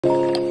Start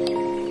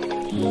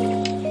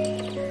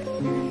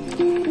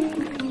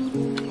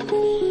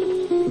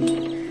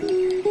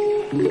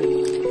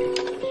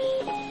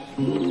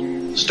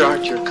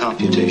your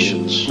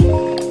computations.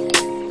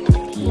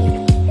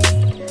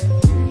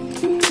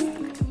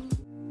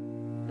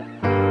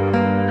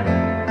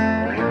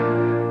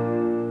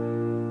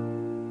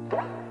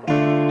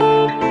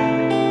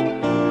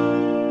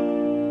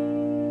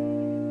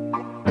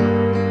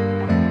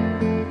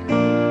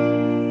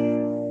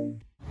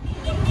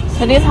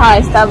 So this is how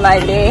I start my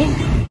day.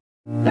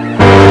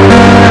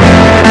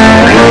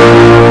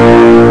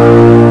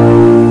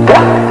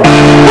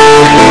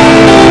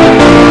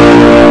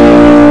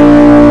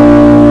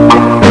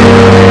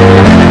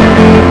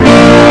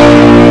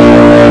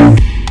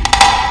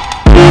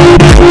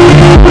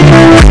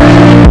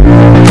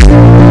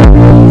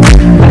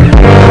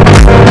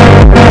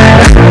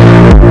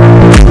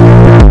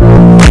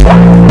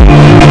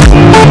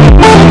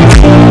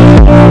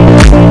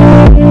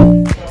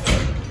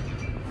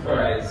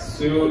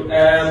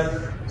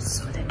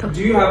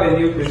 Do you have a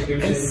new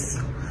prescription? It's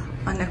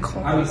on the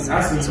call. I mean,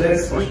 that's the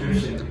best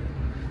prescription.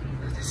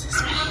 This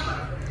is me.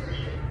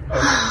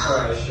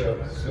 Alright,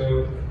 sure.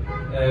 So,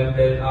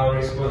 then I'll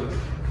respond.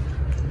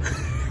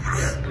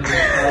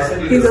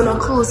 He's on a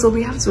call, so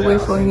we have to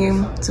wait for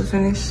him to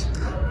finish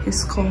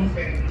his call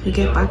to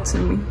get back to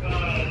me.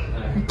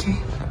 Okay.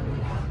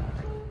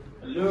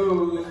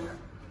 Hello.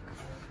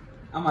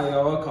 Amma,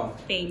 you're welcome.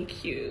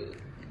 Thank you.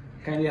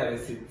 Kindly have a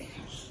seat.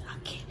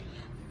 Okay.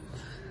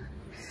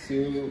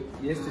 So,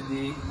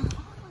 yesterday,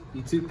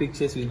 you took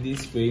pictures with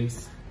these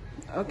frames.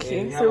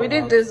 Okay, so we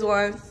did this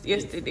once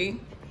yesterday.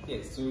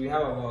 Yes, so we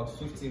have about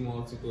 15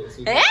 more to go.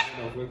 So, Eh?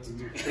 enough work to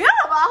do. We have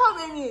about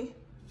how many?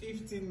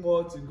 15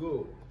 more to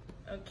go.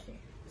 Okay.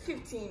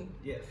 15.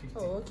 Yeah, 15.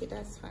 Oh, okay,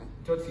 that's fine.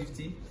 You thought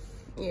 50?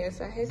 Yes,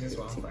 I heard This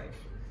 15. one 5.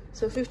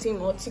 So 15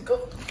 more to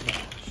go.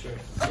 Sure.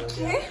 So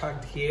Okay. we are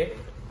packed here.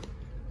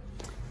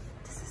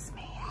 This is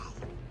me.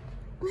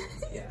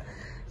 Yeah.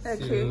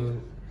 Okay.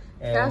 So,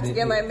 I have to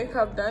get my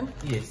makeup done.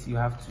 Yes, you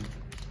have to.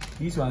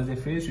 These ones, the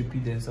frames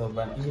repeat themselves,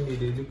 but even though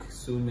they look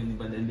so many,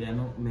 but then there are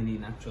not many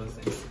in actual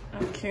sense.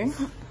 Okay.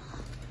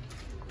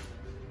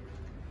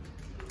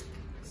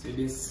 So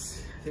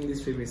this, I think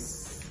this frame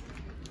is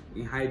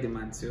in high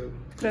demand, so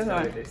That's let's all.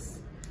 try this.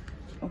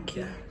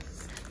 Okay.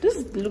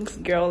 This looks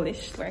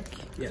girlish, like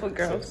for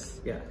girls.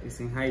 So, yeah, it's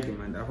in high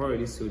demand. I've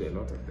already sold a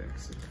lot of them.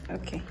 So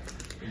Okay.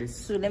 this,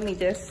 So let me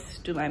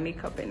just do my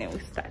makeup and then we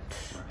start.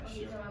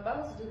 sure. So I'm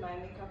about to do my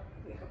makeup.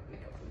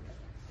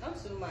 Not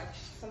too much.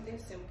 Something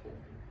simple.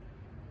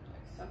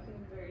 Like something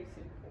very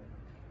simple.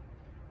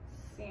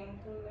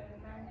 Simple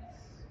and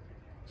nice.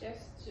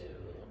 Just to...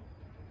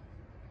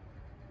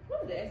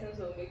 What's the essence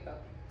of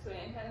makeup? To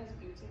enhance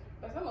beauty.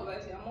 But some of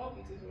us are more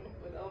beautiful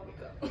without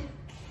makeup.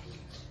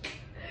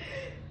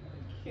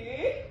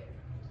 Okay.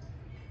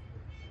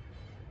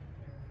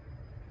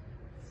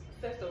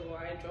 First of all,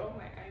 I draw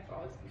my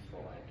eyebrows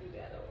before I do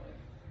the other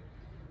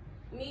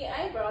one. Me,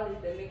 eyebrows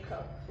is the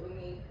makeup for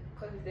me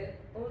because it's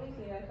the only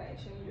thing that can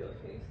change your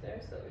face there.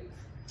 So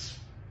it's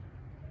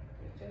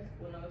just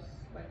bonus.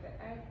 But the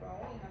eyebrow,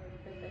 I have a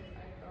perfect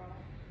eyebrow.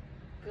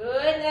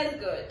 Good, that's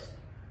good.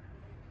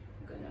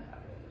 I'm gonna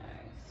have a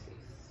nice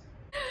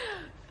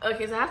face.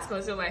 Okay, so I have to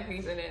conceal my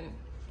face and then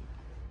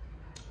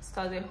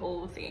start the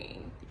whole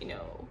thing, you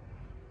know.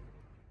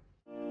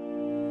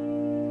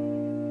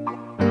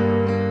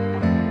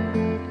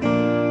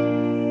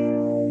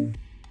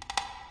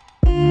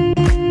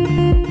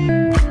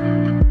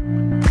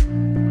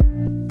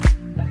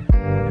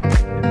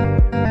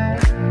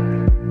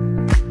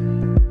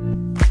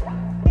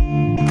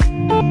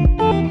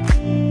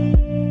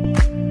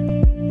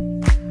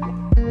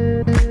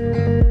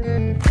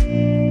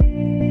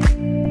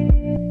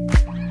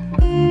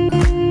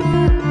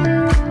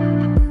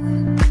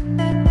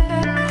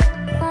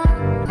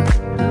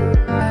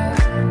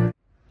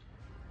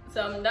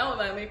 So I'm done with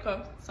my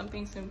makeup,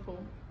 something simple.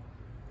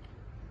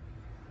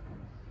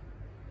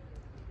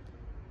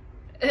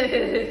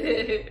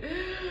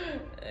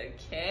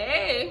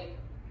 Okay.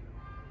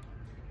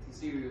 To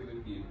see real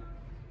good view.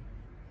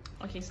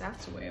 Okay, so I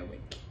have to wear a wig.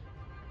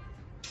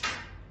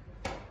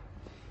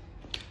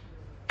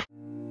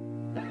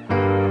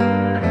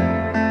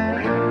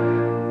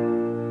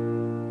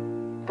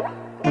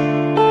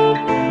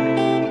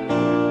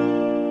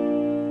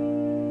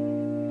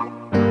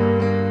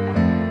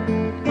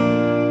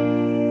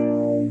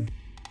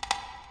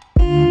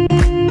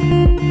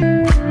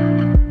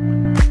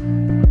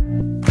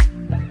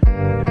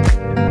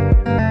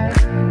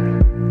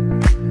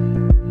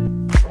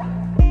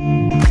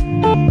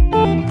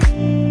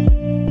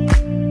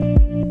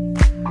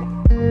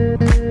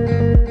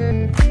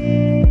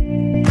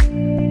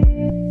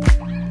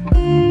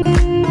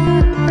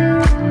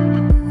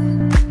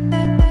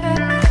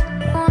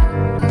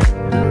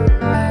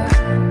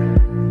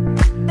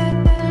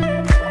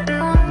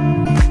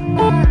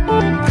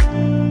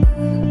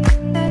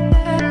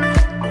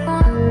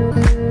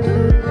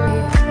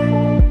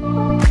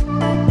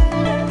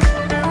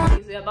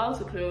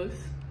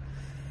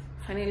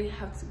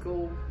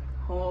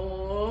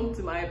 home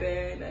to my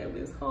bed. I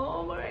was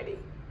home already.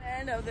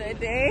 End of the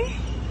day.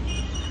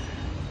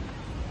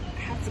 I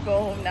have to go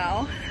home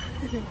now.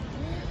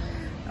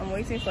 I'm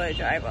waiting for a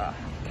driver.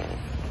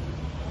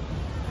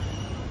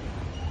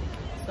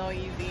 It's not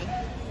easy.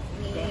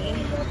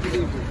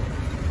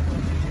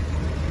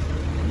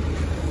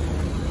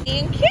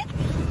 Thank you.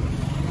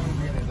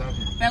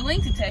 We are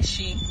going to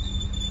Teshi.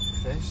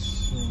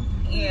 Teshi?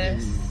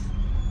 Yes.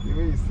 The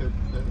way you said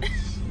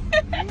Teshi.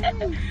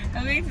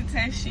 I'm going to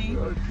Teshi.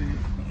 Okay.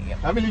 Yep.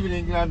 Have you lived in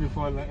England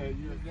before? You were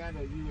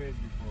Ghana, US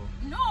before?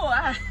 No,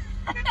 I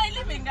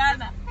live in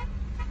Ghana.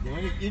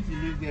 If you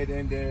live there,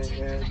 then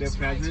the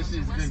pronunciation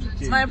is going to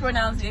change. My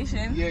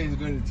pronunciation? Yeah, it's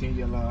going to change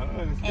a lot.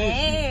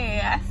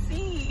 Hey, I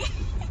see.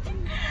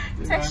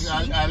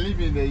 I live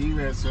in the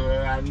US, so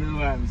I know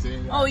what I'm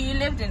saying. Oh, you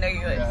lived in the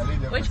US? Yeah, I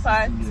lived there. Which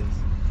part? Years.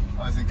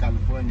 I was in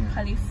California.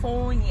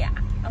 California.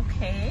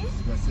 Okay.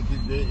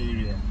 Pacific Bay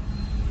Area.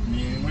 I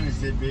mean, when you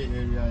say Bay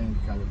Area in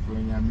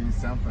California, I mean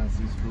San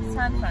Francisco.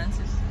 San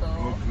Francisco.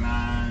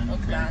 Oakland.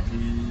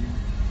 Berkeley.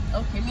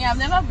 Okay, me, I've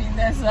never been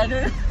there, so I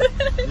don't know.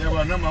 Yeah,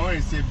 but no, when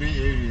you say Bay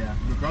Area,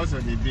 because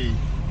of the bay.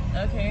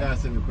 Okay.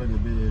 That's what we call the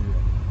Bay Area.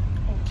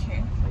 Okay.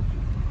 Okay.